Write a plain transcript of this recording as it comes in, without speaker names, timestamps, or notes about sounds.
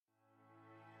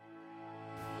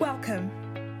Welcome.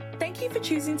 Thank you for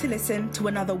choosing to listen to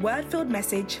another word-filled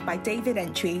message by David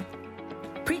Entry.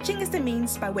 Preaching is the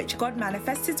means by which God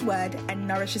manifests His word and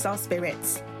nourishes our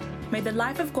spirits. May the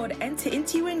life of God enter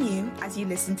into you anew as you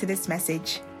listen to this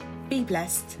message. Be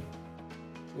blessed.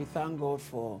 We thank God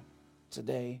for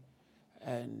today,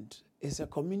 and it's a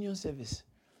communion service.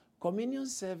 Communion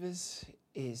service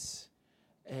is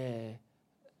a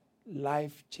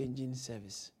life-changing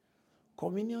service.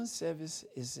 Communion service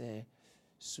is a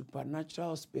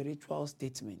supernatural, spiritual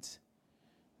statement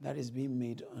that is being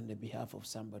made on the behalf of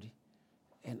somebody.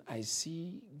 And I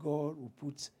see God will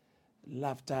put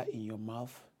laughter in your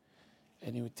mouth,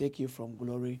 and He will take you from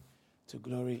glory to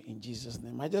glory in Jesus'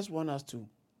 name. I just want us to,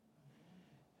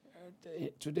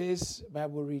 today's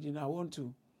Bible reading, I want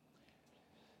to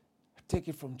take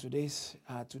it from today's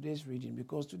reading,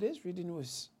 because today's reading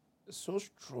was so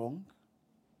strong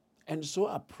and so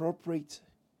appropriate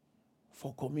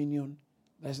for communion.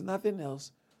 There's nothing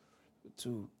else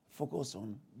to focus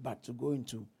on but to go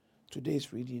into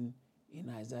today's reading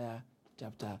in Isaiah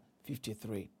chapter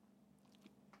 53.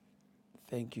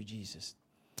 Thank you, Jesus.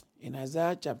 In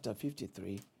Isaiah chapter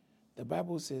 53, the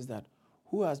Bible says that,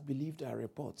 "Who has believed our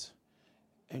report,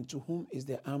 and to whom is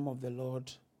the arm of the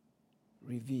Lord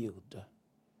revealed?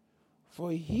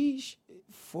 For he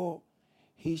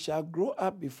shall grow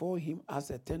up before him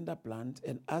as a tender plant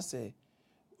and as a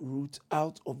root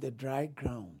out of the dry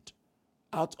ground."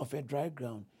 Out of a dry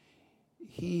ground.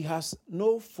 He has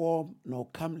no form nor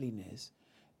comeliness,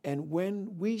 and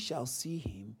when we shall see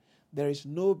him, there is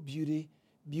no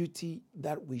beauty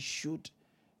that we should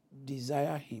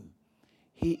desire him.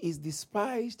 He is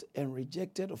despised and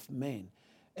rejected of men,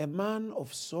 a man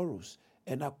of sorrows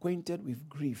and acquainted with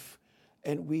grief,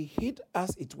 and we hid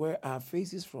as it were our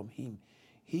faces from him.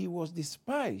 He was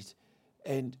despised,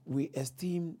 and we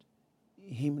esteemed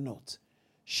him not.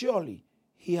 Surely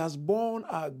he has borne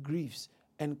our griefs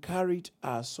and carried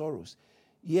our sorrows.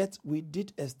 Yet we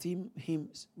did esteem him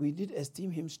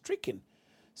stricken,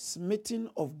 smitten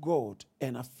of God,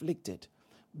 and afflicted.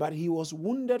 But he was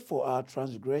wounded for our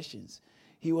transgressions.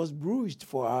 He was bruised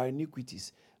for our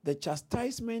iniquities. The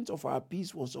chastisement of our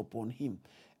peace was upon him,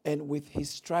 and with his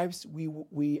stripes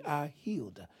we are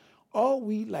healed. All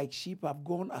we like sheep have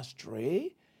gone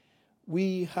astray.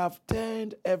 We have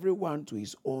turned everyone to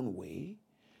his own way,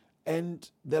 and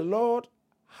the Lord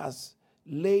has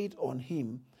laid on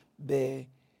him the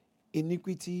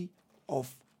iniquity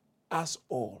of us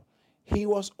all. He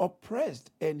was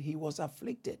oppressed and he was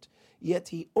afflicted, yet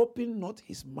he opened not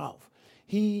his mouth.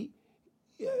 He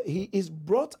is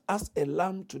brought as a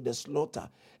lamb to the slaughter,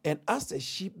 and as a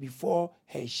sheep before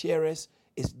her shearers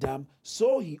is dumb,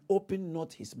 so he opened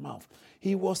not his mouth.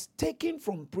 He was taken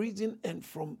from prison and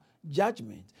from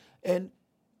judgment,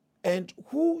 and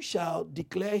who shall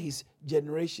declare his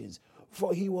generations?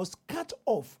 For he was cut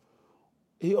off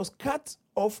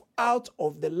out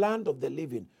of the land of the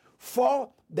living.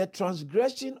 For the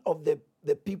transgression of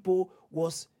the people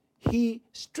was he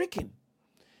stricken.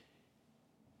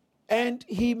 And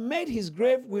he made his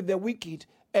grave with the wicked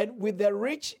and with the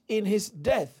rich in his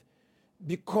death,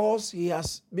 because he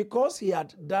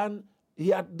had done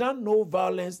no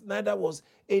violence, neither was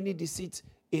any deceit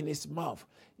in his mouth.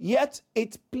 Yet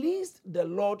it pleased the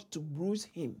Lord to bruise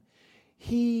him.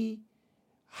 He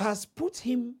has put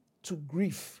him to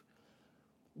grief.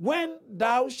 When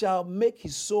thou shalt make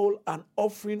his soul an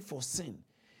offering for sin,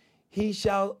 he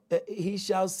shall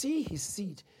see his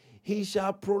seed. He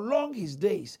shall prolong his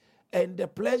days, and the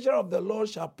pleasure of the Lord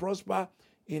shall prosper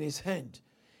in his hand.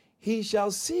 He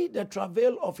shall see the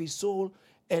travail of his soul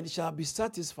and shall be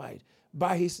satisfied.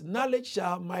 By his knowledge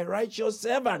shall my righteous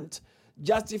servant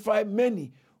justify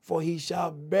many, for he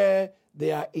shall bear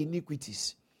their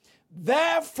iniquities.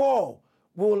 Therefore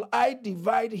will I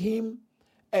divide him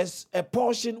as a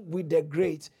portion with the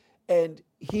great, and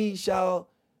he shall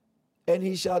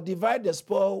divide the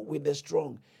spoil with the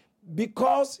strong,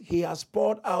 because he has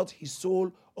poured out his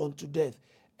soul unto death,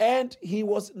 and he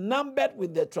was numbered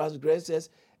with the transgressors,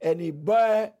 and he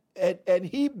bare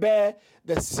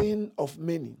the sin of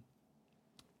many,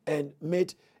 and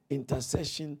made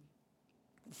intercession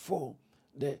for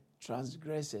the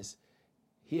transgressors.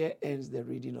 Here ends the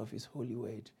reading of his holy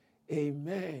word.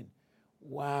 Amen.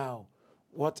 Wow.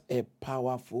 What a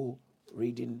powerful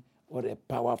reading. What a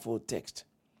powerful text.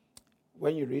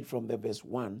 When you read from the verse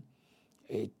 1,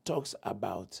 it talks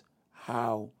about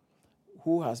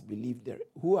who has believed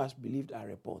our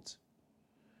report.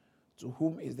 To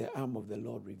whom is the arm of the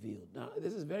Lord revealed? Now,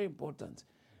 this is very important.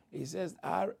 It says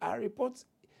our reports,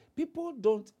 people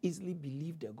don't easily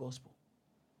believe the gospel.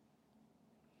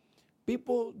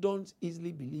 People don't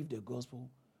easily believe the gospel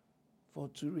for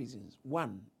two reasons.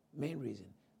 One, main reason,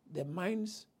 the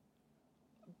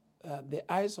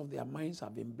eyes of their minds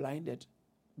have been blinded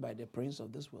by the prince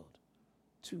of this world.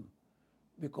 Two,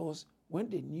 because when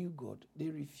they knew God, they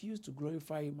refused to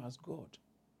glorify him as God.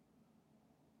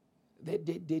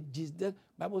 The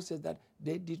Bible says that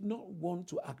they did not want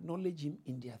to acknowledge him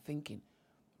in their thinking.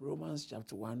 Romans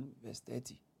chapter 1, verse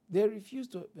 30. They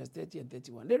refused to, verse 30 and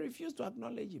 31. They refused to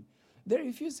acknowledge him. They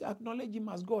refused to acknowledge him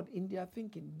as God in their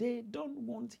thinking. They don't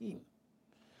want him.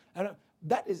 And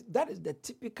that is the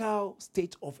typical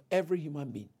state of every human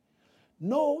being.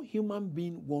 No human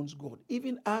being wants God,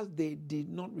 even as they did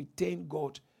not retain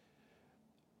God.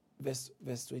 Verse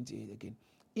 28 again.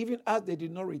 Even as they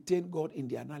did not retain God in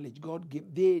their knowledge, God gave,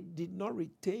 they did not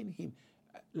retain him.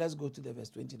 Let's go to the verse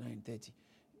 29 and 30.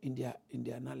 In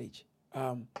their knowledge.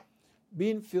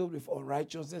 Being filled with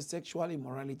unrighteousness, sexual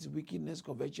immorality, wickedness,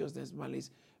 covetousness,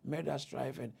 malice, murder,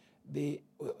 strife, and the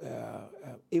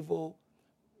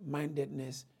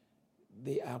evil-mindedness,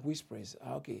 they are whisperers.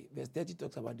 Okay, verse 30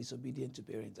 talks about disobedient to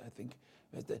parents, I think.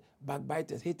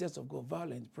 Backbiters, haters of God,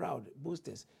 violent, proud,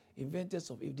 boasters, inventors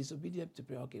of evil, disobedient to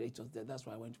parents. Okay, that's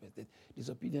why I went to verse 30.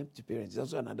 Disobedient to parents is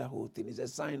also another whole thing. It's a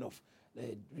sign of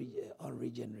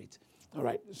unregenerate. All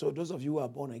right, so those of you who are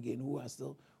born again, who are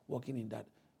still walking in that,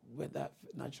 whether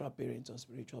natural parents or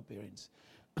spiritual parents.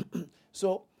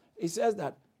 So it says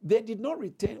that they did not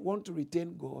want to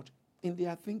retain God in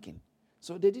their thinking.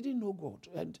 So they didn't know God.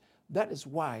 And that is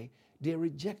why they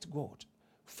reject God.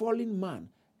 Fallen man,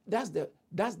 that's the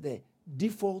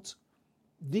default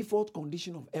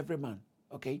condition of every man.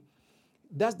 Okay?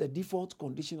 That's the default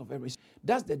condition of every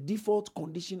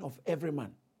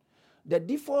man. The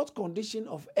default condition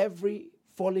of every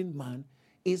fallen man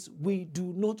is we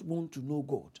do not want to know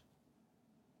God.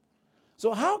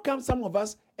 So how come some of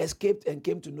us escaped and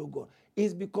came to know God?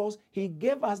 It's because he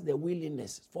gave us the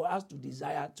willingness for us to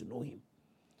desire to know him.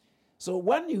 So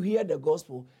when you hear the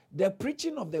gospel, the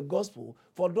preaching of the gospel,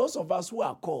 for those of us who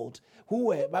are called, who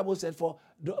were, Bible said, for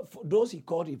those he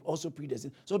called, he also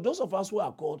predestined. So those of us who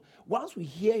are called, once we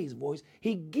hear his voice,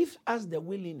 he gives us the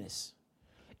willingness.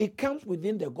 It comes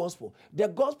within the gospel. The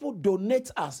gospel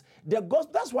donates us.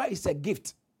 That's why it's a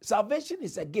gift. Salvation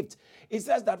is a gift. It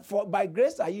says that by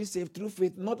grace are you saved through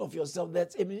faith, not of yourself.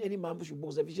 That's any man who should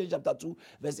boast. Ephesians chapter 2,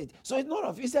 verse 8. So it's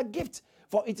not it's a gift.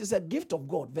 For it is a gift of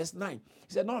God. Verse 9.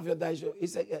 He said, none of your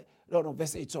it's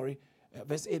verse 8, sorry.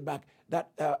 Verse 8 back.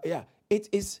 It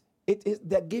is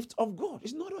the gift of God.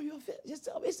 It's not of your faith.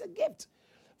 It's a gift.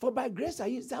 For by grace are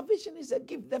you, salvation is a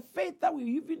gift. The faith that we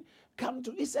even come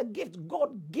to is a gift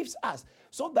God gives us.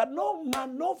 So that no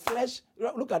man, no flesh,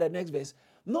 look at the next verse.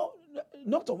 No,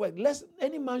 not of work, lest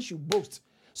any man should boast.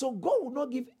 So God will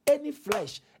not give any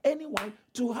flesh, anyone,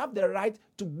 to have the right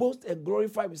to boast and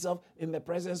glorify himself in the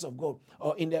presence of God,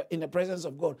 or in the presence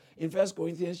of God. In 1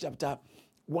 Corinthians chapter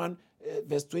 1,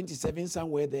 verse 27,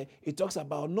 somewhere there, it talks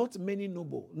about not many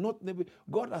noble.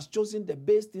 God has chosen the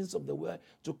base things of the world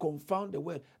to confound the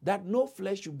world, that no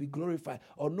flesh should be glorified,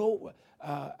 or no,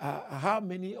 how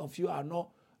many of you are not,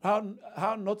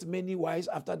 how not many wise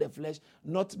after the flesh,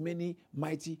 not many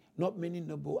mighty, not many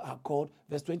noble are called.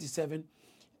 Verse 27,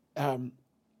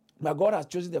 but God has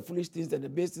chosen the foolish things and the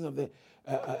base things of the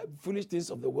foolish things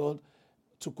of the world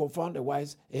to confound the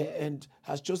wise, and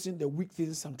has chosen the weak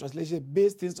things, some translation,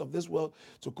 base things of this world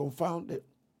to confound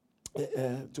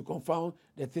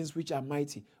the things which are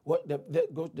mighty. Go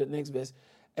to the next verse.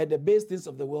 And the base things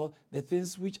of the world, the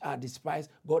things which are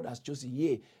despised, God has chosen,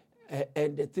 yea,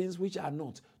 and the things which are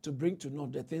not, to bring to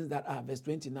naught the things that are. Verse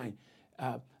 29.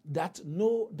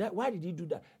 Why did he do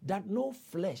that? That no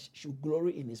flesh should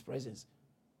glory in his presence.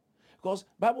 Because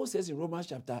Bible says in Romans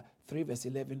chapter 3, verse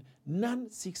 11, none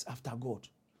seeks after God.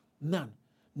 None.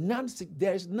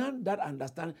 There is none that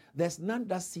understands. There's none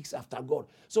that seeks after God.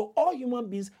 So all human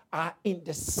beings are in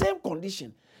the same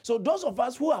condition. So those of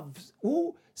us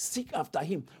who seek after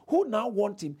him, who now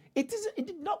want him, it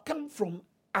did not come from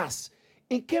us.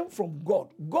 It came from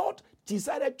God. God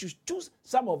decided to choose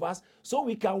some of us so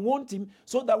we can want him,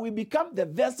 so that we become the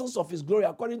vessels of his glory,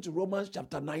 according to Romans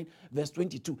chapter 9, verse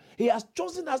 22. He has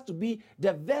chosen us to be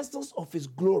the vessels of his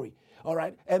glory. All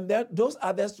right. And then those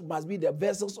others must be the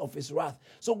vessels of his wrath.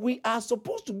 So we are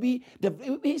supposed to be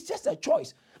it's just a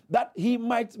choice that he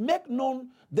might make known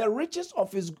the riches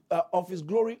of his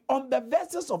glory on the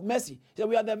vessels of mercy. So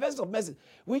we are the vessels of mercy,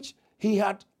 which he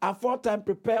had aforetime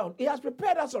prepared on. He has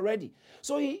prepared us already.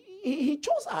 So he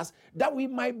chose us that we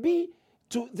might be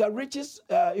to the riches.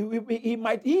 He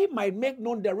might make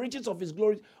known the riches of his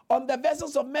glory on the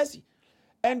vessels of mercy.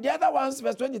 And the other ones,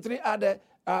 verse 23, are the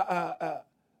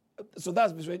so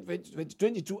that's verse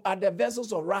 22, are the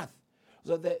vessels of wrath.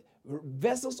 So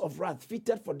vessels of wrath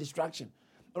fitted for destruction.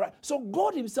 All right. So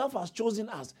God himself has chosen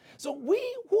us. So we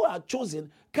who are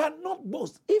chosen cannot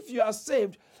boast. If you are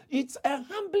saved, it's a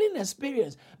humbling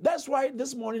experience. That's why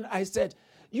this morning I said,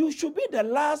 you should be the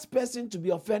last person to be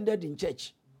offended in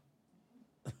church.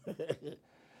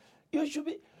 You should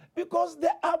be, because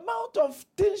the amount of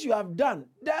things you have done,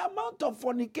 the amount of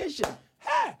fornication,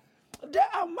 the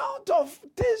amount of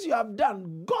things you have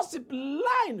done, gossip,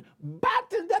 lying, bad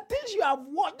things, the things you have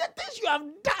watched, the things you have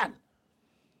done,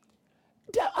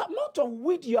 the amount of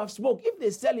weed you have smoked, if they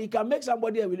sell it, it can make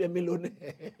somebody with a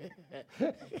millionaire.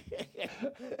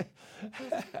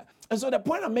 And so the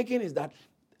point I'm making is that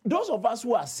those of us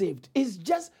who are saved is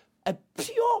just a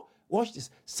pure, watch this,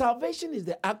 salvation is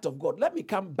the act of God. Let me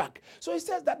come back. So it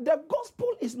says that the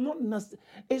gospel is not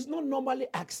normally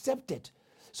accepted.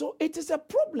 So it is a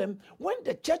problem when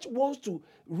the church wants to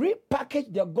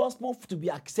repackage the gospel to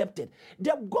be accepted.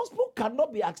 The gospel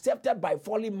cannot be accepted by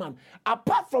fallen man,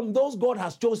 apart from those God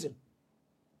has chosen.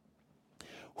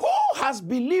 Who has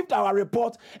believed our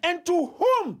report, and to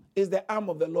whom is the arm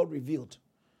of the Lord revealed?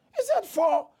 He said,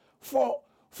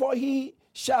 for he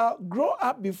shall grow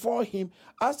up before him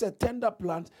as a tender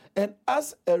plant and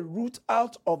as a root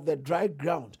out of the dry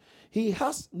ground. He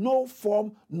has no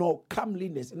form nor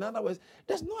comeliness. In other words,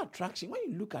 there's no attraction. When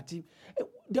you look at him,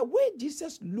 the way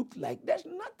Jesus looked like, there's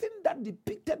nothing that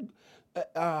depicted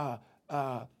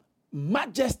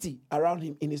majesty around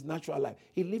him in his natural life.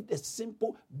 He lived a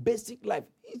simple, basic life.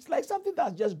 It's like something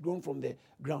that's just grown from the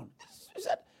ground. He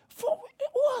said, for you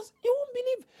won't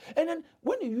believe. And then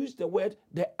when you use the word,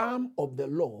 the arm of the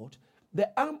Lord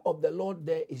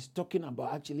there is talking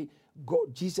about actually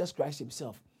God, Jesus Christ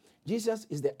himself. Jesus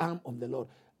is the arm of the Lord.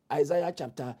 Isaiah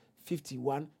chapter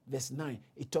 51 verse 9,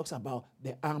 it talks about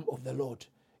the arm of the Lord.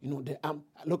 You know, the arm.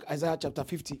 Look, Isaiah chapter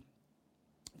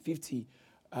 51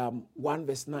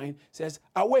 verse 9 says,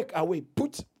 awake,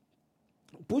 put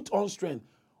on strength,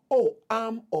 O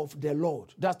arm of the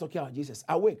Lord. That's talking about Jesus.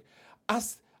 Awake,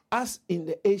 as in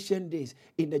the ancient days,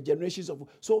 in the generations of...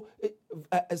 So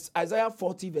as Isaiah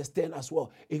 40 verse 10 as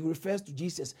well, it refers to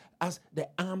Jesus as the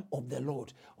arm of the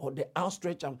Lord, or the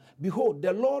outstretched arm. Behold,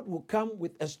 the Lord will come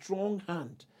with a strong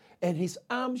hand, and his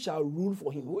arm shall rule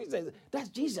for him. Who is that? That's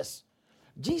Jesus.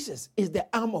 Jesus is the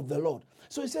arm of the Lord.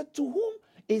 So he said, to whom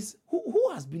is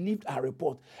who has believed our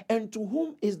report, and to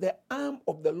whom is the arm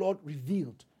of the Lord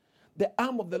revealed? The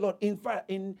arm of the Lord. In fact,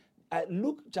 in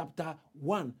Luke chapter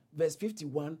 1 verse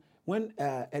 51, when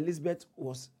Elizabeth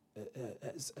was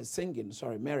singing,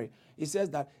 Mary, he says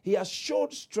that he has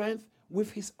showed strength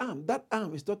with his arm. That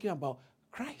arm is talking about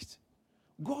Christ.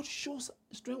 God shows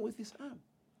strength with his arm.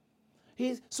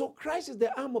 So Christ is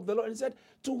the arm of the Lord. And he said,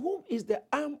 to whom is the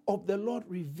arm of the Lord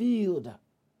revealed?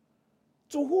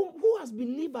 To who has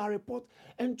believed our report,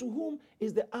 and to whom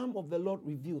is the arm of the Lord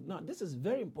revealed? Now, this is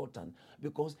very important,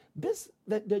 because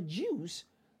the Jews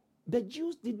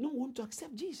did not want to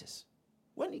accept Jesus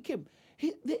when he came.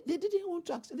 They didn't want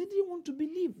to accept, they didn't want to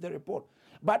believe the report.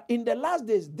 But in the last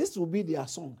days, this will be their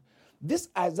song. This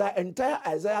entire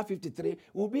Isaiah 53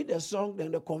 will be the song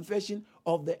and the confession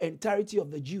of the entirety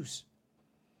of the Jews.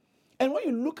 And when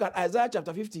you look at Isaiah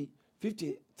chapter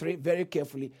 53 very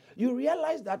carefully, you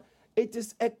realize that it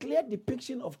is a clear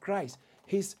depiction of Christ,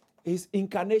 his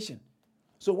incarnation.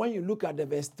 So when you look at the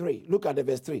verse 3,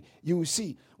 you will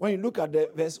see, when you look at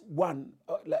the verse 1,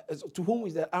 to whom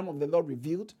is the arm of the Lord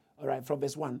revealed? All right, from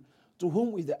verse 1, to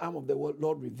whom is the arm of the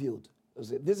Lord revealed?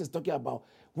 This is talking about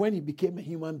when he became a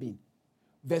human being.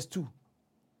 Verse 2,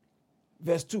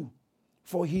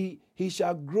 for he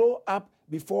shall grow up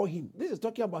before him. This is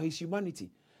talking about his humanity.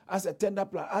 As a tender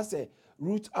plant, as a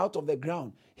root out of the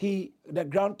ground. The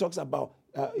ground talks about,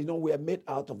 we are made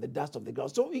out of the dust of the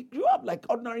ground. So he grew up like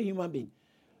ordinary human being.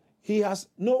 He has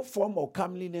no form or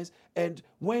comeliness, and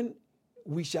when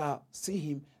we shall see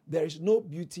him, there is no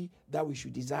beauty that we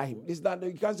should desire him. You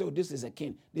can't say, this is a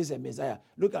king, this is a Messiah.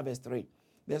 Look at verse 3.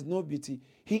 There's no beauty.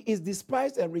 He is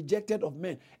despised and rejected of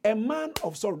men. A man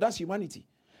of sorrow, that's humanity.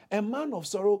 A man of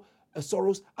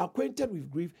sorrows, acquainted with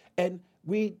grief, and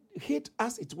we hid,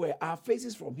 as it were, our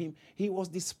faces from him. He was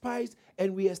despised,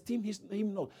 and we esteem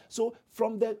him not. So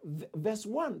from the verse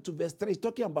 1 to verse 3,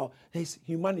 talking about his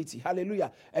humanity,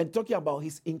 hallelujah, and talking about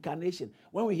his incarnation.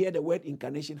 When we hear the word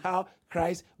incarnation, how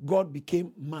Christ, God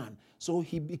became man. So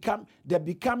he became the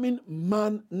becoming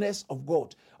manness of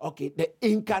God. Okay, the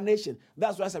incarnation.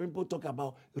 That's why some people talk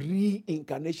about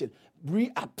reincarnation,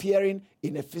 reappearing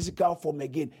in a physical form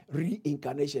again.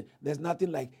 Reincarnation. There's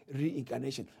nothing like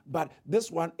reincarnation. But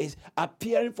this one is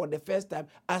appearing for the first time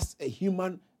as a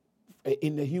human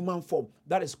in the human form.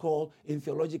 That is called, in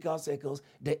theological circles,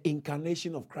 the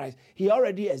incarnation of Christ. He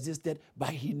already existed, but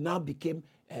he now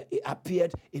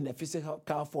appeared in a physical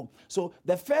form. So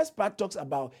the first part talks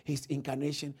about his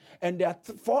incarnation, and there are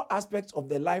four aspects of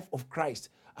the life of Christ,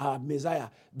 Messiah: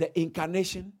 the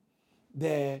incarnation,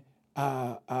 the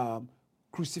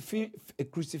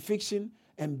crucifixion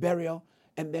and burial,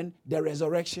 and then the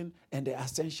resurrection and the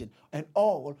ascension. And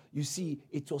all, you see,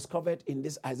 it was covered in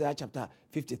this Isaiah chapter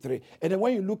 53. And then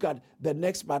when you look at the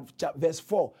next part, verse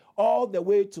 4, all the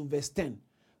way to verse 10,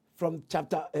 from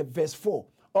verse 4,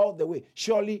 all the way.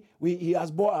 Surely he has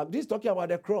bore this is talking about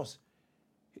the cross.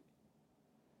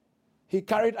 He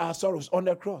carried our sorrows on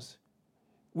the cross.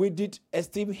 We did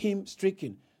esteem him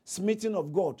stricken, smitten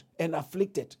of God, and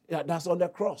afflicted. That's on the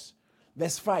cross.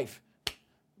 Verse 5.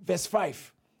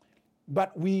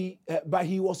 But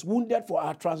he was wounded for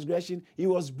our transgression. He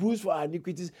was bruised for our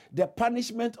iniquities. The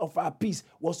punishment of our peace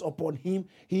was upon him.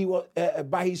 He was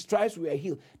by his stripes we were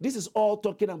healed. This is all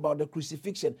talking about the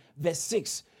crucifixion. Verse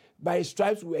 6. By his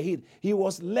stripes we were healed. He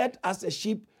was led as a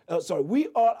sheep. We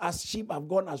all as sheep have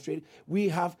gone astray. We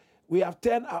have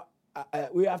turned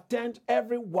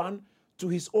every one to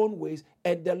his own ways,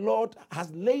 and the Lord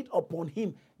has laid upon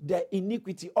him the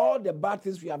iniquity, all the bad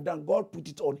things we have done. God put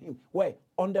it on him. Where?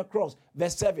 On the cross.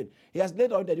 Verse 7. He has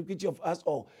laid on the iniquity of us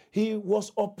all. He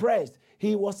was oppressed.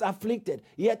 He was afflicted,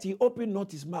 yet he opened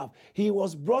not his mouth. He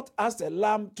was brought as a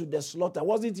lamb to the slaughter.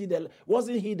 Wasn't he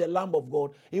the Lamb of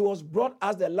God? He was brought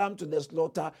as the lamb to the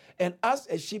slaughter, and as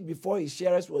a sheep before his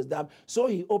shearers was dumb, so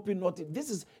he opened not. He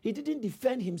didn't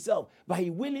defend himself, but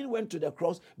he willingly went to the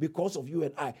cross because of you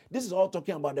and I. This is all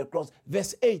talking about the cross.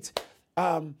 Verse 8.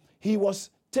 He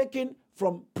was taken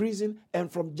from prison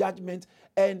and from judgment,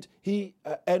 and who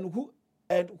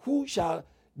shall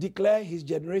declare his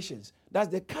generations? That's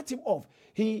they cut him off.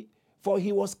 For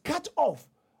he was cut off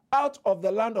out of the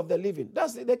land of the living.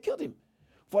 That's it, they killed him.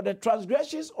 For the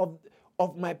transgressions of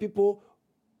my people,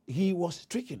 he was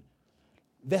stricken.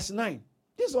 Verse 9.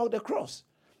 This is all the cross.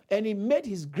 And he made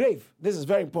his grave. This is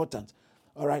very important.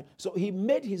 All right. So he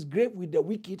made his grave with the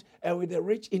wicked and with the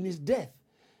rich in his death.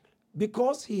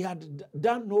 Because he had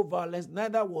done no violence,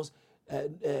 neither was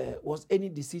any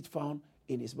deceit found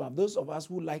in his mouth. Those of us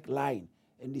who like lying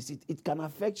and deceit, it can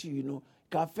affect you, it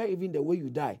can affect even the way you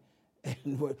die.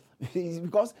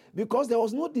 because there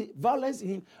was no violence in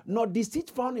him, nor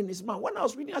deceit found in his mouth. When I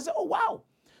was reading, I said, oh, wow.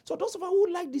 So those of us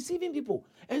who like deceiving people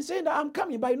and saying that I'm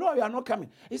coming, but you are not coming.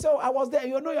 He said, oh, I was there,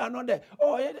 you are not there.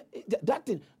 Oh, that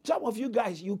thing. Some of you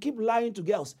guys, you keep lying to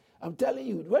girls. I'm telling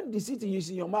you, when deceit is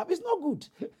in your mouth, it's not good.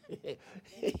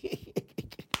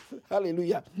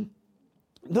 Hallelujah.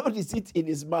 No deceit in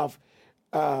his mouth.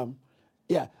 And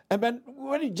then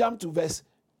when you jump to verse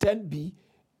 10b,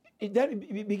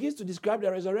 it begins to describe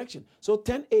the resurrection. So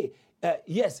 10a,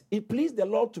 yes, it pleased the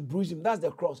Lord to bruise him. That's the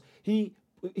cross. He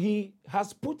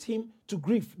has put him to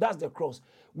grief. That's the cross.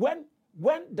 When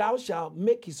thou shalt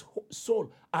make his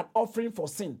soul an offering for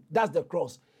sin, that's the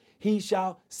cross. He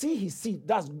shall see his seed.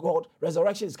 That's God.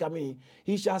 Resurrection is coming in.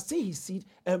 He shall see his seed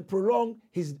and prolong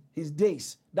his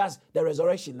days. That's the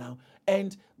resurrection now.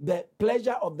 And the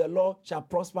pleasure of the Lord shall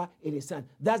prosper in his hand.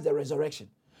 That's the resurrection.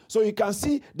 So you can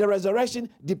see the resurrection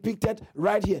depicted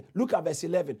right here. Look at verse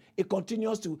 11. It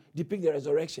continues to depict the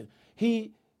resurrection.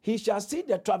 He shall see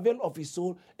the travail of his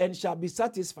soul and shall be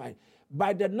satisfied.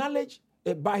 By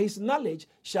his knowledge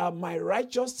shall my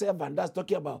righteous servant, that's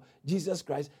talking about Jesus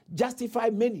Christ, justify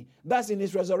many. That's in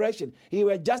his resurrection. He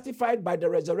was justified by the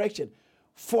resurrection.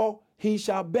 For he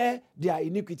shall bear their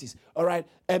iniquities. All right.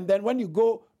 And then when you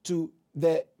go to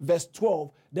the verse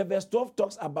 12, the verse 12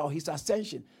 talks about his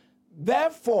ascension.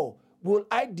 Therefore will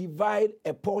I divide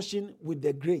a portion with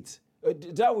the great.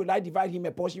 Will I divide him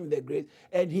a portion with the great,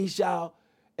 and he shall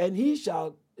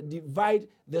divide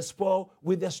the spoil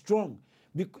with the strong.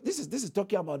 This is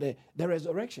talking about the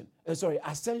resurrection.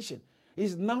 Ascension.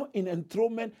 He's now in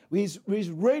enthronement. He's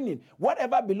reigning.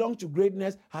 Whatever belongs to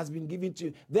greatness has been given to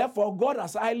you. Therefore, God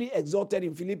has highly exalted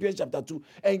in Philippians chapter 2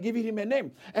 and given him a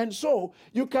name. And so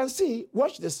you can see,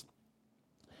 watch this,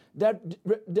 that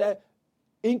the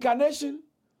incarnation,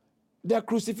 the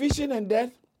crucifixion and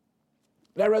death,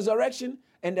 the resurrection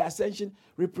and the ascension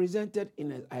represented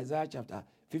in Isaiah chapter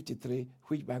 53,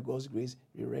 which by God's grace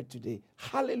we read today.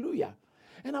 Hallelujah.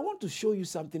 And I want to show you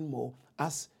something more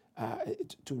as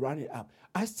to run it up.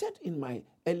 I said in my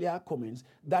earlier comments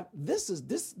that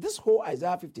this whole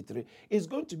Isaiah 53 is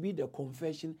going to be the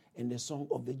confession and the song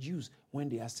of the Jews when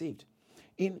they are saved.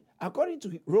 According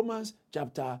to Romans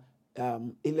chapter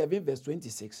 11 verse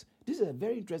 26, this is a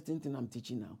very interesting thing I'm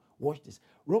teaching now. Watch this.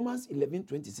 Romans 11,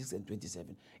 26 and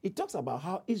 27. It talks about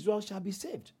how Israel shall be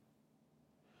saved.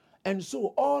 And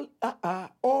so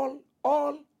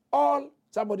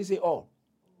somebody say all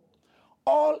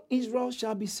Israel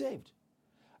shall be saved.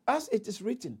 As it is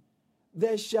written,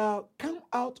 there shall come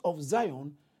out of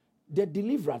Zion the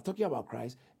deliverer, talking about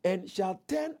Christ, and shall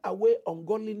turn away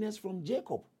ungodliness from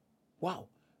Jacob. Wow.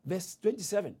 Verse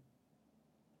 27.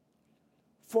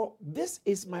 For this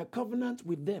is my covenant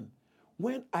with them,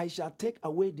 when I shall take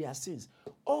away their sins.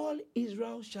 All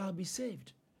Israel shall be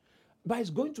saved. But it's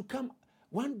going to come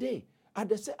one day.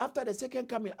 After the second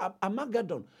coming,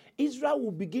 Armageddon, Israel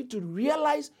will begin to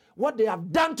realize what they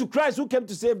have done to Christ who came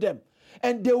to save them.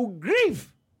 And they will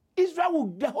grieve.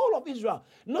 The whole of Israel,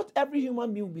 not every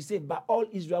human being will be saved, but all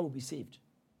Israel will be saved.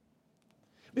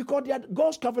 Because they are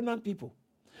God's covenant people.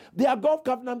 They are God's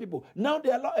covenant people. Now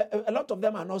a lot of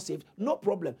them are not saved. No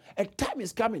problem. A time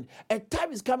is coming. A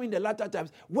time is coming in the latter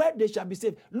times where they shall be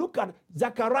saved. Look at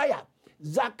Zechariah.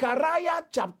 Zechariah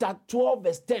chapter 12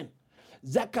 verse 10.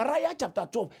 Zechariah chapter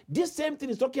 12. This same thing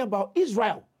is talking about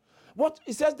Israel. What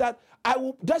it says that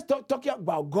talking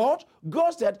about God.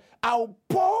 God said, I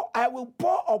will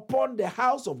pour upon the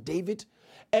house of David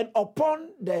and upon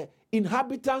the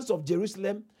inhabitants of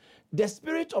Jerusalem the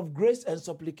spirit of grace and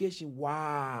supplication.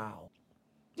 Wow.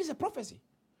 This is a prophecy.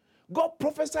 God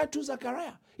prophesied to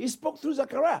Zechariah. He spoke through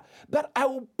Zechariah that I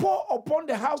will pour upon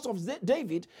the house of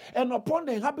David and upon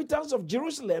the inhabitants of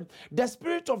Jerusalem the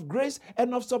spirit of grace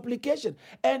and of supplication.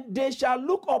 And they shall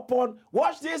look upon,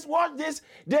 watch this,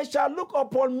 they shall look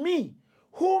upon me,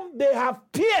 whom they have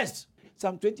pierced.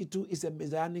 Psalm 22 is a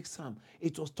messianic psalm.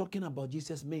 It was talking about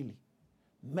Jesus mainly.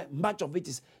 Much of it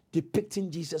is depicting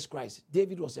Jesus Christ.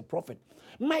 David was a prophet.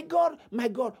 My God.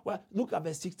 Well, look at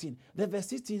verse 16. The verse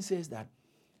 16 says that,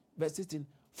 verse 16,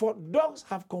 for dogs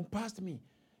have compassed me.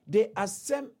 The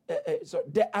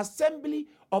assembly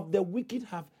of the wicked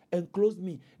have enclosed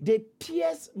me. They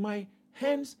pierce my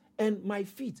hands and my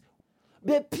feet.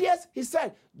 They pierce, he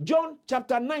said, John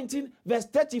chapter 19, verse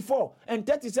 34 and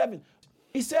 37.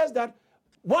 He says that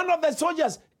one of the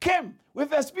soldiers came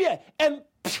with a spear and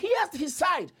pierced his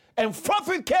side, and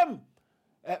forthwith came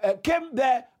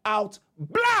there out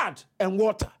blood and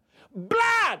water.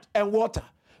 Blood and water.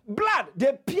 Blood.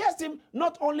 They pierced him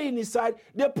not only in his side,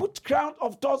 they put crown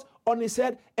of thorns on his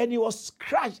head, and he was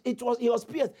crushed. He was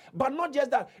pierced. But not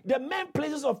just that. The main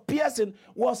places of piercing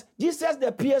was Jesus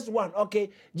the pierced one.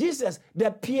 Okay. Jesus the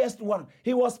pierced one.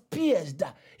 He was pierced.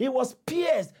 He was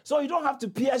pierced. So you don't have to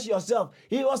pierce yourself.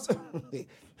 He was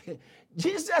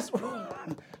Jesus,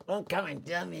 don't come and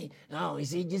tell me, no, you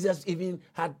see, Jesus even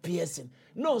had piercing.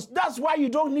 No, that's why you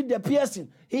don't need the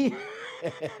piercing. He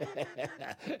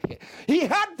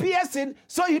had piercing,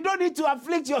 so you don't need to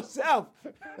afflict yourself.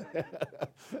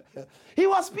 He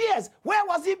was pierced. Where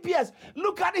was he pierced?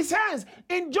 Look at his hands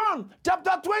in John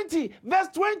chapter 20, verse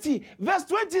 20, verse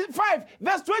 25,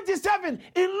 verse 27.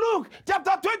 In Luke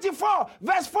chapter 24,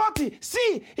 verse 40.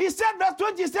 See, he said, verse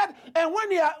 20, he said, and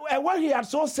when he had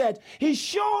so said, he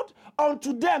showed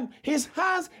unto them his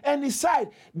hands and his side.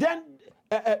 Then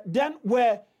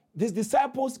were these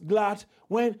disciples glad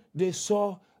when they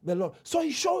saw the Lord. So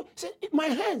he said, my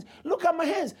hands, look at my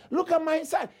hands, look at my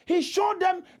side. He showed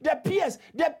them the pierce.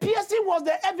 The piercing was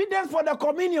the evidence for the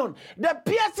communion. The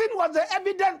piercing was the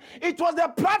evidence. It was the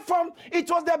platform. It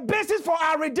was the basis for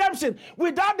our redemption.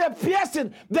 Without the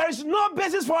piercing, there is no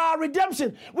basis for our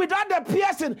redemption. Without the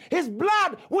piercing, his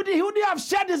blood, he wouldn't have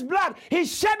shed his blood. He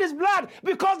shed his blood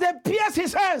because they pierced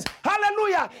his hands.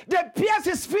 Hallelujah. They pierced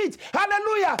his feet.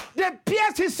 Hallelujah. They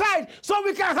pierced his side so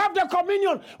we can have the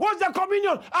communion. What's the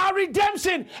communion? Our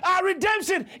redemption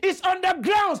is on the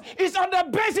grounds, it's on the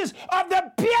basis of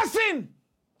the piercing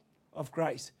of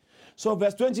Christ. So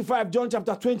verse 25, John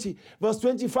chapter 20, verse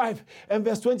 25 and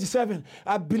verse 27.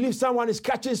 I believe someone is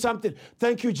catching something.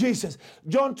 Thank you, Jesus.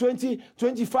 John 20,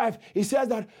 25, he says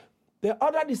that the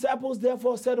other disciples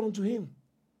therefore said unto him,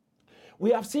 we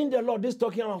have seen the Lord. This is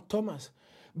talking about Thomas.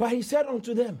 But he said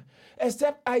unto them,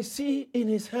 except I see in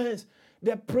his hands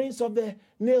the prints of the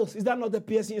nails. Is that not the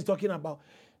piercing he's talking about?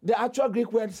 The actual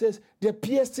Greek word says the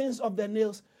piercings of the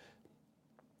nails,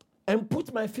 and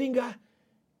put my finger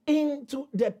into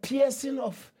the piercing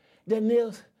of the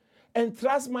nails and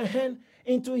thrust my hand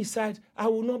into his side, I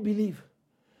will not believe.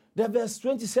 The verse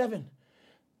 27,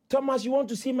 Thomas, you want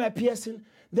to see my piercing?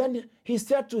 Then he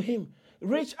said to him,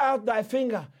 reach out thy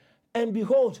finger and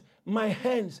behold my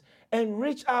hands, and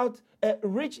reach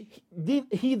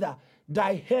hither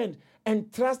thy hand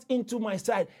and thrust into my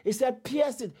side. He said,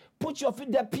 pierce it. Put your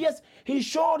feet, the pierce. He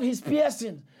showed his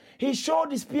piercing. He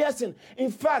showed his piercing. In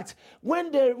fact,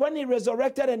 when he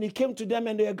resurrected and he came to them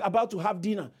and they were about to have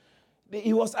dinner,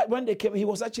 when they came, he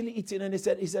was actually eating, and he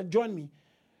said, join me.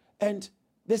 And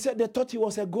They said they thought he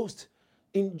was a ghost.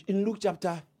 In Luke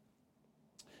chapter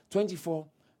 24,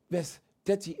 verse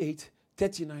 38,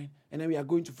 39, and then we are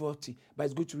going to 40, but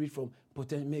it's good to read from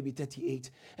maybe 38.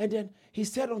 And then he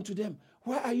said unto them,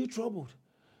 why are you troubled?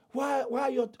 Why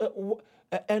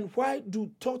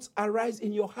do thoughts arise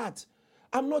in your heart?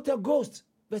 I'm not a ghost.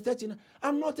 Verse 39,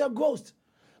 I'm not a ghost.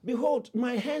 Behold,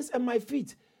 my hands and my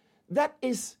feet, that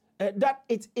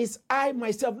it is I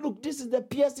myself. Look, this is the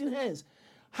piercing hands.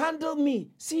 Handle me,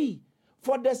 see,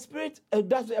 for the spirit,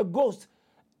 that's a ghost.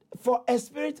 For a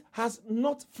spirit has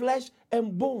not flesh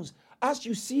and bones. As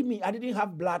you see me, I didn't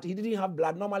have blood. He didn't have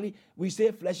blood. Normally, we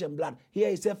say flesh and blood. Here,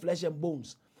 he said flesh and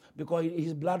bones, because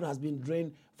his blood has been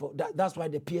drained. That's why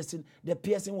the piercing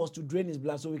was to drain his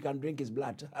blood so we can drink his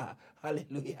blood.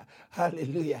 Hallelujah,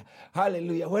 hallelujah,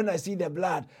 hallelujah. When I see the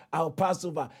blood, I'll pass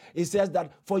over. It says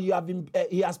that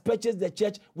he has purchased the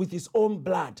church with his own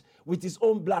blood. With his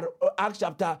own blood. Acts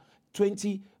chapter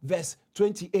 20, verse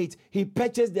 28. He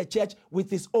purchased the church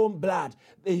with his own blood.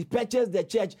 He purchased the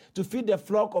church to feed the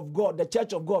flock of God, the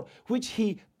church of God, which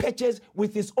he purchased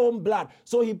with his own blood.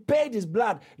 So he paid his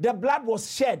blood. The blood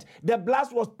was shed. The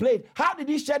blood was played. How did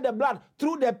he shed the blood?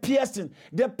 Through the piercing.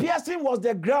 The piercing was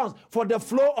the grounds for the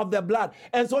flow of the blood.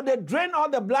 And so they drained all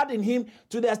the blood in him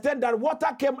to the extent that water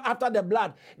came after the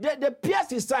blood. They pierced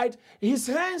his side. His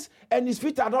hands and his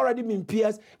feet had already been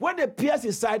pierced. When they pierced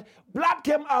his side, blood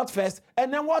came out first.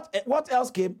 And then what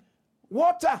else came?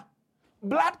 Water.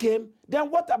 Blood came,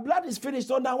 then water. Blood is finished,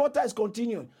 so now water is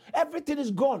continuing. Everything is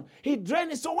gone. He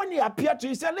drained it. So when he appeared to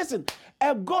you, he said, listen,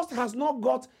 a ghost has not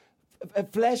got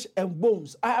flesh and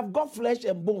bones. I have got flesh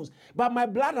and bones, but my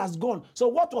blood has gone. So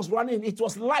what was running? It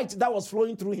was light that was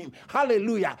flowing through him.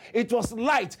 Hallelujah. It was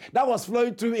light that was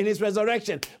flowing through in his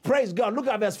resurrection. Praise God. Look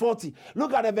at verse 40.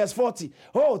 Look at verse 40.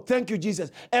 Oh, thank you,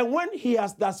 Jesus. And when he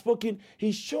has that spoken,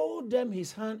 he showed them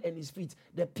his hand and his feet,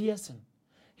 the piercing.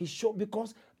 He showed,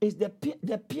 because it's the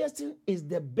piercing is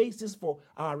the basis for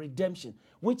our redemption,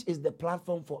 which is the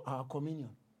platform for our communion.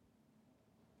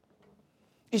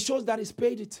 It shows that he's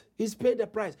paid it. He's paid the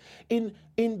price. In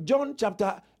John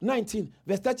chapter 19,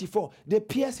 verse 34, they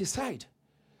pierce his side.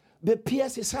 They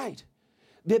pierce his side.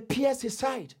 They pierce his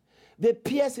side. They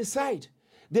pierce his side.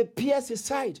 They pierce his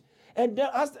side. And then,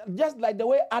 just like the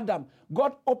way Adam,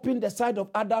 God opened the side of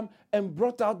Adam and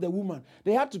brought out the woman.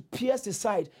 They had to pierce his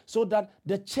side so that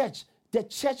the church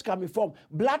can be formed.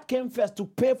 Blood came first to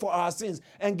pay for our sins.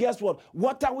 And guess what?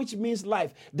 Water, which means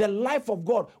life. The life of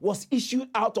God was issued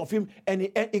out of him, and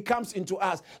it comes into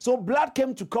us. So blood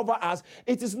came to cover us.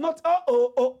 It is not,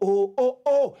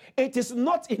 it is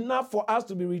not enough for us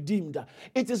to be redeemed.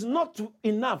 It is not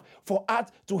enough for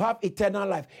us to have eternal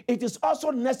life. It is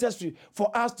also necessary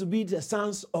for us to be the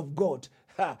sons of God.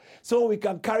 So we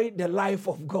can carry the life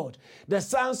of God. The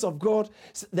sons of God,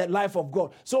 the life of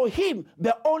God. So him,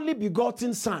 the only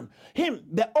begotten son. Him,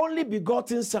 the only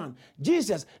begotten son.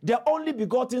 Jesus, the only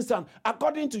begotten son.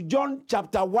 According to John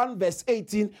chapter 1 verse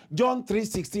 18, John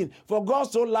 3:16. For God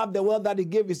so loved the world that he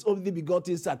gave his only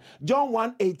begotten son. John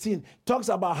 1:18 talks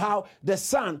about how the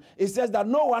son, it says that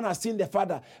no one has seen the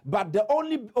Father, but the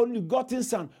only begotten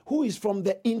son, who is from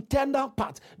the internal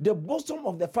part, the bosom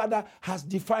of the Father, has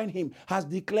defined him, has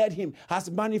declared him, has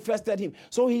manifested him.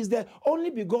 So he's the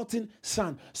only begotten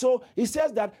son. So he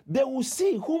says that they will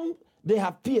see whom they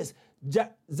have pierced.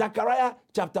 Zechariah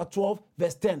chapter 12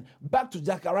 verse 10. Back to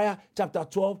Zechariah chapter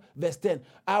 12 verse 10.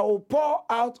 I will pour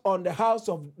out on the house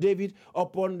of David,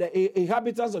 upon the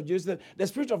inhabitants of Jerusalem, the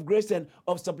spirit of grace and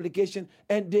of supplication,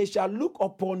 and they shall look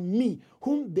upon me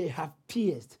whom they have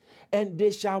pierced, and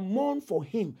they shall mourn for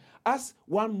him as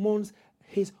one mourns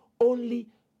his only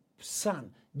son.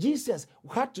 Jesus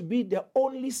had to be the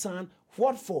only son.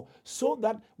 What for? So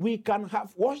that we can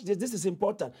have, watch this, this is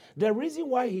important. The reason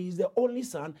why he is the only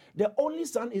son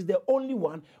is the only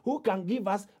one who can give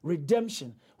us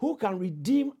redemption, who can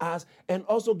redeem us and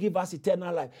also give us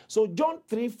eternal life. So John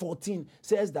 3:14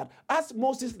 says that as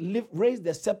Moses raised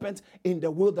the serpent in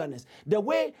the wilderness, the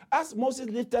way as Moses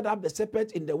lifted up the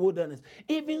serpent in the wilderness,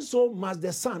 even so must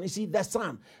the son, you see, the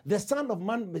son of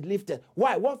man be lifted.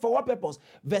 Why? What, for what purpose?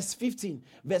 Verse 15,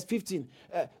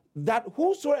 that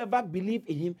whosoever believe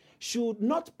in him should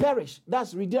not perish.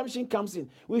 That's redemption comes in.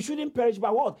 We shouldn't perish by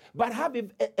what? But have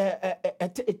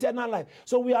eternal life.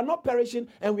 So we are not perishing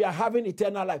and we are having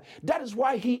eternal life. That is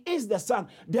why he is the son.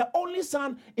 The only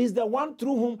son is the one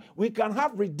through whom we can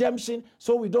have redemption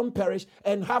so we don't perish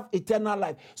and have eternal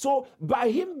life. So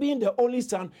by him being the only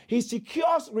son, he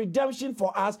secures redemption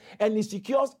for us and he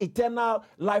secures eternal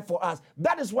life for us.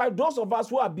 That is why those of us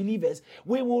who are believers,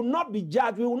 we will not be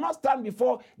judged. We will not stand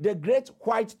before the great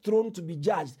white throne to be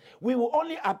judged. We will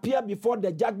only appear before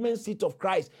the judgment seat of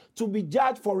Christ to be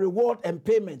judged for reward and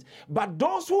payment. But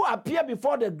those who appear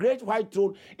before the great white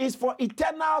throne is for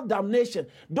eternal damnation.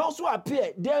 Those who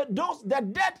appear, the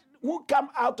dead who come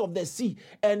out of the sea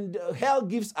and hell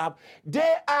gives up,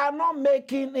 they are not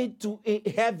making it to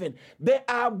heaven. They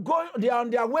are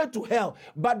on their way to hell.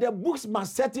 But the books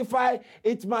must certify,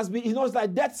 it must be, it's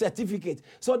like death certificate.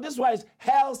 So this one is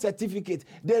hell certificate.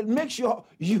 They make sure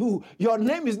your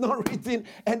name is not written,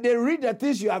 and they read the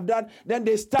things you have done, then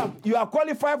they stamp. You are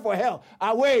qualified for hell.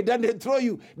 Away, then they throw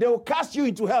you. They will cast you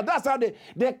into hell. That's how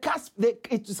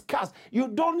it is cast. You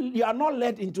are not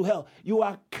led into hell. You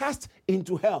are cast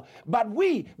into hell. But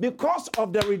we, because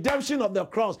of the redemption of the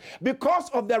cross, because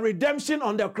of the redemption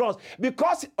on the cross,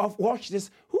 because of, watch this,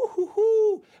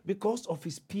 because of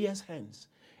his pierced hands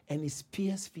and his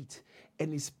pierced feet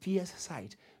and his pierced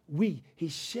side, he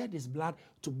shed his blood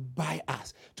to buy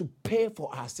us, to pay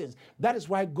for our sins. That is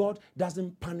why God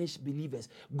doesn't punish believers.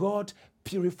 God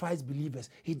purifies believers.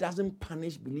 He doesn't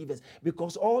punish believers,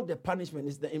 because all the punishment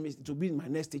is the image to be in my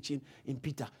next teaching in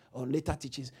Peter or later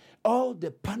teachings. All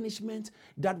the punishment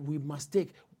that we must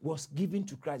take was given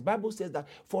to Christ. Bible says that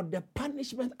for the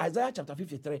punishment, Isaiah chapter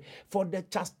 53, for the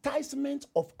chastisement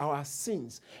of our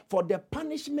sins, for the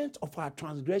punishment of our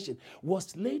transgression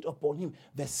was laid upon him.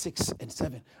 Verse 6 and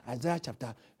 7, Isaiah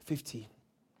chapter 53.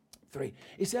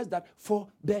 It says that for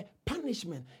the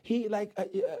punishment,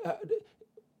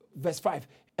 verse 5,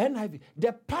 NIV,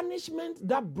 the punishment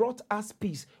that brought us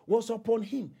peace was upon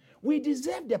him. We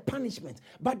deserve the punishment,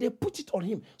 but they put it on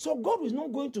him. So God is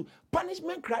not going to,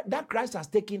 punishment that Christ has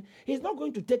taken, he's not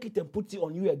going to take it and put it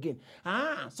on you again.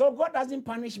 So God doesn't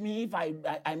punish me if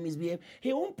I misbehave.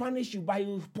 He won't punish you, but he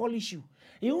will polish you.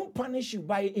 He won't punish you,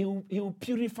 but he will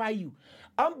purify you.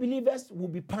 Unbelievers will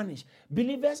be punished.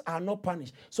 Believers are not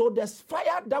punished. So there's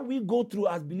fire that we go through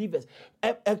as believers.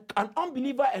 An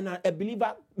unbeliever and a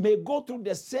believer may go through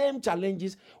the same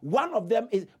challenges. One of them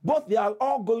is, both they are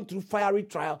all going through fiery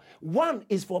trial. One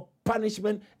is for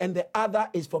punishment and the other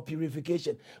is for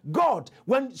purification.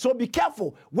 So be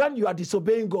careful when you are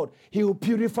disobeying God. He will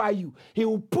purify you. He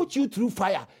will put you through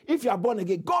fire. If you are born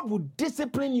again, God will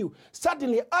discipline you.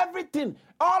 Suddenly everything,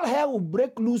 all hell will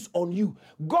break loose on you.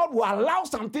 God will allow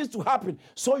some things to happen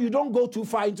so you don't go too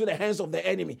far into the hands of the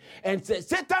enemy. And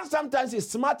Satan sometimes is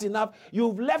smart enough.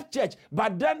 You've left church,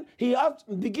 but then he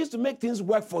begins to make things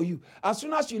work for you. As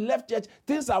soon as you left church,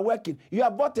 things are working. You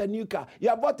have bought a new car. You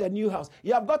have bought a new house.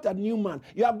 You have got a new man.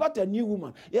 You have got a new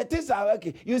woman. Yeah, things are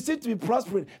working. You seem to be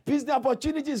prospering. Business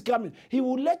opportunity is coming. He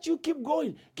will let you keep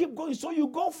going. Keep going. So you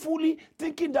go fully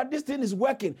thinking that this thing is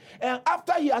working. And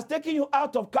after he has taken you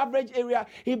out of coverage area,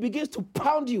 he begins to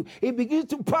pound you. He begins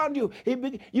to pound you.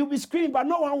 You'll be screaming, but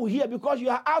no one will hear because you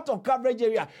are out of coverage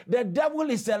area. The devil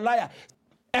is a liar.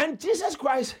 And Jesus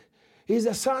Christ is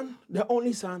the Son, the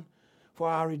only Son for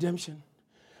our redemption.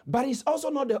 But he's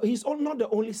not the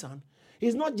only Son.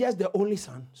 He's not just the only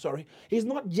Son. He's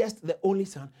not just the only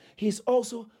Son. He's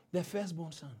also the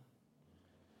firstborn Son.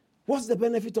 What's the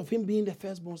benefit of him being the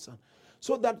firstborn Son?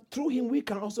 So that through him we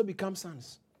can also become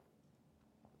sons.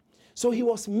 So he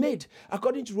was made,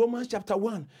 according to Romans chapter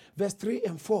 1, verse 3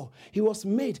 and 4. He was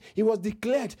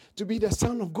declared to be the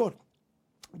Son of God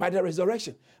by the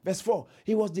resurrection. Verse 4,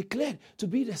 he was declared to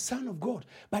be the Son of God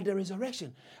by the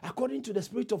resurrection. According to the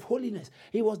Spirit of holiness,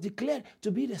 he was declared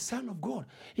to be the Son of God.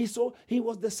 He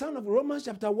was the Son of Romans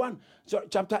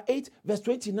chapter 8, verse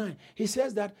 29. He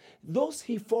says that those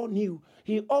he foreknew,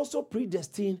 he also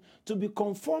predestined to be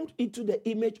conformed into the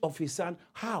image of his Son.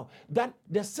 How? That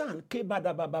the Son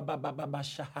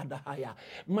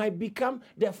might become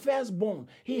the firstborn.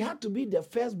 He had to be the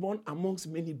firstborn amongst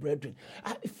many brethren.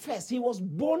 First, he was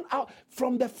born out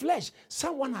from the flesh.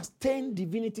 Someone has attained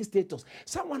divinity status.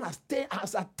 Someone has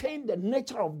attained the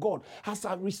nature of God, has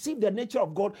received the nature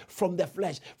of God from the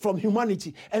flesh, from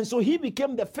humanity. And so he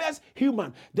became the first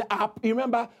human.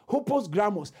 Remember, Hopos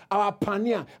Grammos, our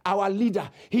pioneer, our leader.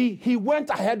 He went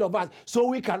ahead of us so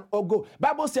we can all go.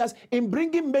 Bible says, in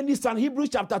bringing many sons, Hebrews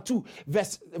chapter 2,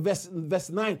 verse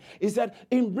 9, it said,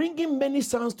 in bringing many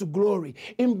sons to glory,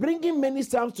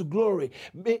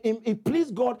 it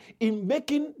pleased God in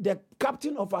making the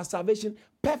captain of our salvation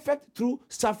perfect through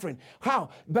suffering. How?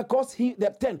 Because he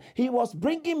was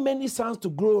bringing many sons to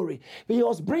glory. He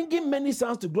was bringing many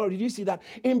sons to glory. Did you see that?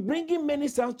 In bringing many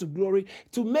sons to glory,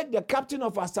 to make the captain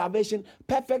of our salvation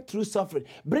perfect through suffering.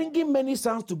 Bringing many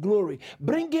sons to glory.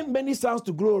 Bringing many sons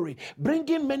to glory.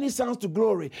 Bringing many sons to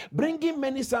glory. Bringing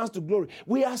many sons to glory.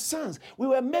 We are sons. We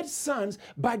were made sons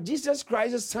by Jesus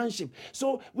Christ's sonship.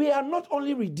 So we are not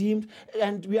only redeemed,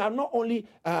 and we are not only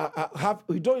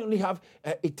we don't only have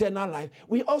eternal life.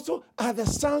 We also are the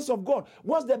sons of God.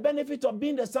 What's the benefit of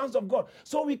being the sons of God?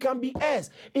 So we can be heirs.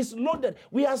 It's loaded.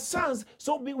 We are sons,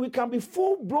 so we can be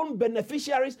full-blown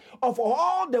beneficiaries of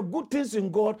all the good things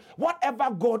in God, whatever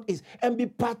God is, and be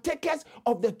partakers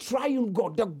of the triune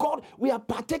God. The God, we are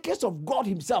partakers of God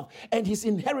himself and his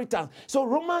inheritance. So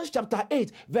Romans chapter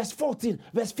 8, verse 14,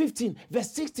 verse 15,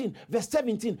 verse 16, verse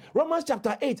 17. Romans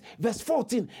chapter 8, verse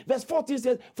 14. Verse 14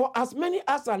 says, for as many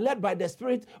as are led by the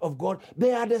Spirit of God,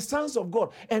 they are the sons of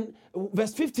God. And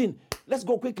verse 15, let's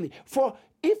go quickly. For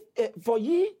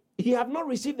ye have not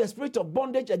received the spirit of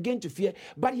bondage again to fear,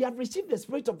 but ye have received the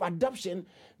spirit of adoption,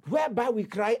 whereby we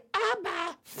cry,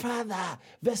 Abba, Father.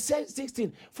 Verse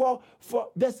 16, for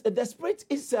the Spirit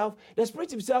itself,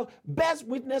 bears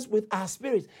witness with our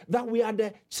spirit that we are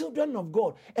the children of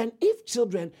God. And if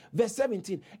children, verse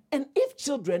 17, and if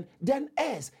children, then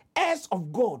heirs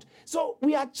of God. So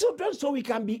we are children, so we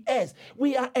can be heirs.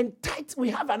 We are entitled. We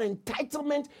have an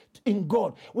entitlement in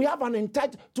God. We have an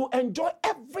entitlement to enjoy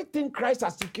everything Christ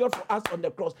has secured for us on the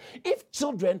cross. If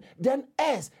children, then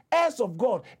heirs of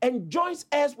God, and joint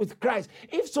heirs with Christ.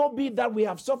 If so be that we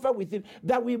have suffered with him,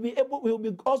 that we will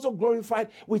be also glorified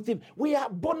with him. We are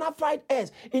bona fide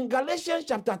heirs. In Galatians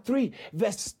chapter 3,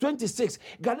 verse 26.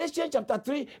 Galatians chapter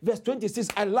 3, verse 26.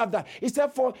 I love that. It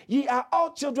said, for ye are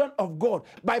all children of God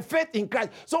by faith in Christ.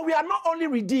 So we are not only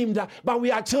redeemed, but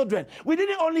we are children. We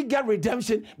didn't only get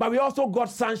redemption, but we also got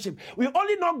sonship. We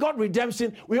only not got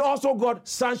redemption, we also got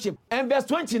sonship. And verse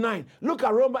 29, look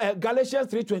at Galatians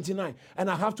 3:29, and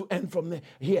I have to end from there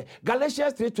here.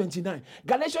 Galatians 3:29.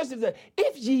 Galatians says,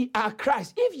 if ye are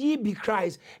Christ, if ye be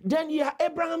Christ, then ye are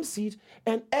Abraham's seed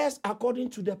and heirs according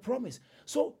to the promise.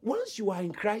 So once you are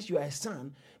in Christ, you are a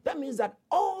son. That means that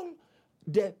all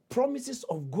the promises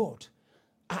of God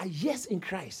are yes in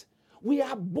Christ. We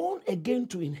are born again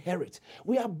to inherit.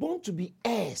 We are born to be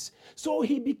heirs. So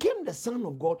he became the Son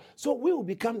of God, so we will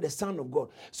become the Son of God.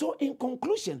 So in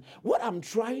conclusion, what I'm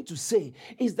trying to say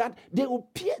is that they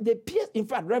pierce. In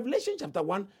fact, Revelation chapter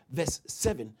 1, verse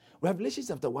 7. Revelation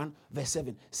chapter 1, verse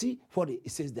 7. See what it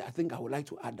says there. I think I would like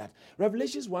to add that.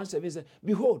 Revelation 1:7 says,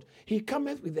 behold, he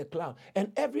cometh with a cloud,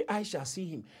 and every eye shall see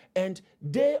him. And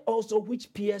they also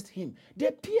which pierced him,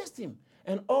 they pierced him.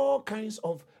 And all kinds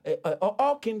of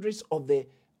all kindreds of the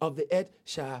earth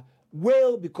shall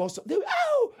wail because of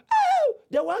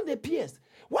the one they pierced.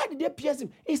 Why did they pierce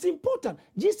him? It's important.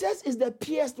 Jesus is the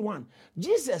pierced one.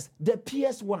 Jesus, the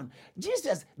pierced one.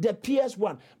 Jesus, the pierced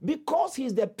one. Because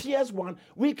he's the pierced one,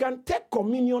 we can take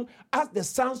communion as the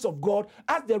sons of God,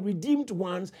 as the redeemed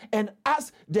ones, and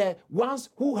as the ones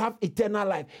who have eternal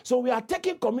life. So we are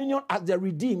taking communion as the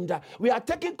redeemed. We are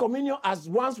taking communion as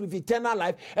ones with eternal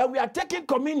life. And we are taking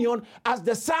communion as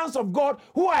the sons of God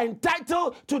who are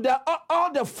entitled to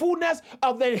all the fullness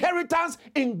of the inheritance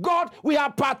in God. We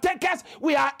are partakers.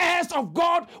 We are heirs of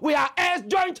God. We are heirs,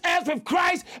 joint heirs with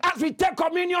Christ. As we take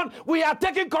communion, we are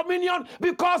taking communion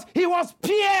because he was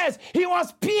pierced. He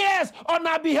was pierced on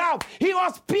our behalf. He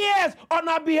was pierced on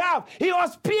our behalf. He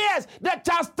was pierced. The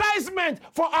chastisement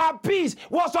for our peace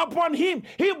was upon him.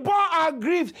 He bore our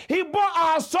griefs. He bore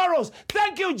our sorrows.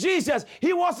 Thank you, Jesus.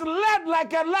 He was led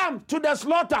like a lamb to the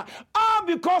slaughter. All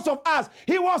because of us.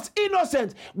 He was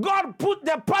innocent. God put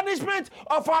the punishment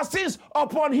of our sins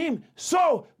upon him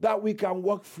so that we can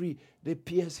walk free. They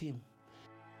pierce him.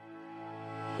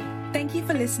 Thank you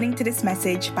for listening to this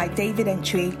message by David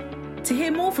Entry. To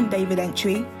hear more from David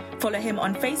Entry, follow him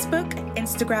on Facebook,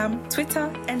 Instagram,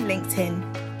 Twitter, and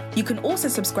LinkedIn. You can also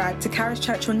subscribe to Charis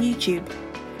Church on YouTube.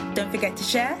 Don't forget to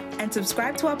share and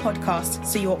subscribe to our podcast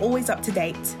so you're always up to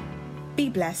date. Be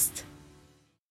blessed.